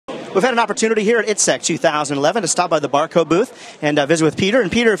We've had an opportunity here at ITSEC 2011 to stop by the Barco booth and visit with Peter.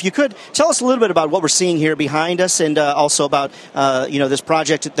 And Peter, if you could, tell us a little bit about what we're seeing here behind us, and also about this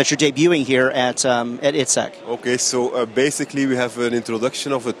project that you're debuting here at ITSEC. Okay, so basically we have an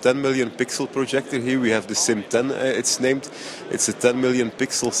introduction of a 10 million pixel projector here. We have the SIM10, it's named. It's a 10 million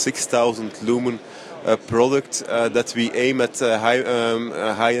pixel, 6,000 lumen product that we aim at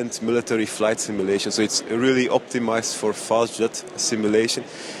high-end military flight simulation. So it's really optimized for fast jet simulation.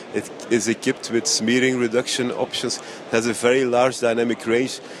 It is equipped with smearing reduction options, has a very large dynamic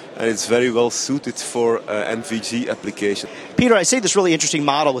range, and it's very well suited for NVG application. Peter, I see this really interesting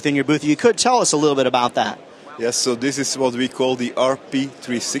model within your booth. You could tell us a little bit about that. Yes, so this is what we call the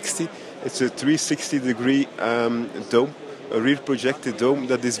RP360. It's a 360-degree dome, a rear projected dome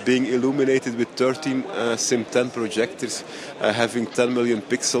that is being illuminated with 13 SIM10 projectors, having 10 million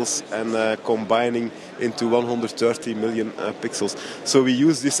pixels and combining into 130 million pixels. So we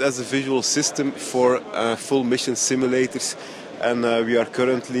use this as a visual system for full mission simulators, and we are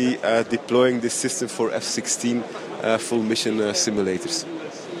currently deploying this system for F-16 full mission simulators.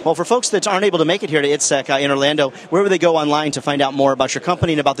 Well, for folks that aren't able to make it here to ITSEC in Orlando, where would they go online to find out more about your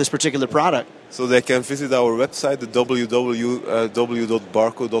company and about this particular product? So they can visit our website,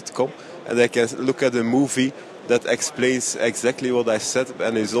 www.barco.com, and they can look at a movie that explains exactly what I said,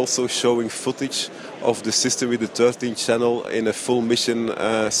 and is also showing footage of the system with the 13 channel in a full mission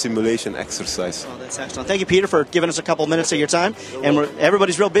simulation exercise. Oh, that's excellent. Thank you, Peter, for giving us a couple minutes of your time. And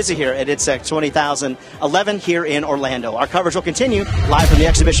everybody's real busy here at ITSEC 2011 here in Orlando. Our coverage will continue live from the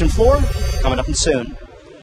exhibition floor, coming up soon.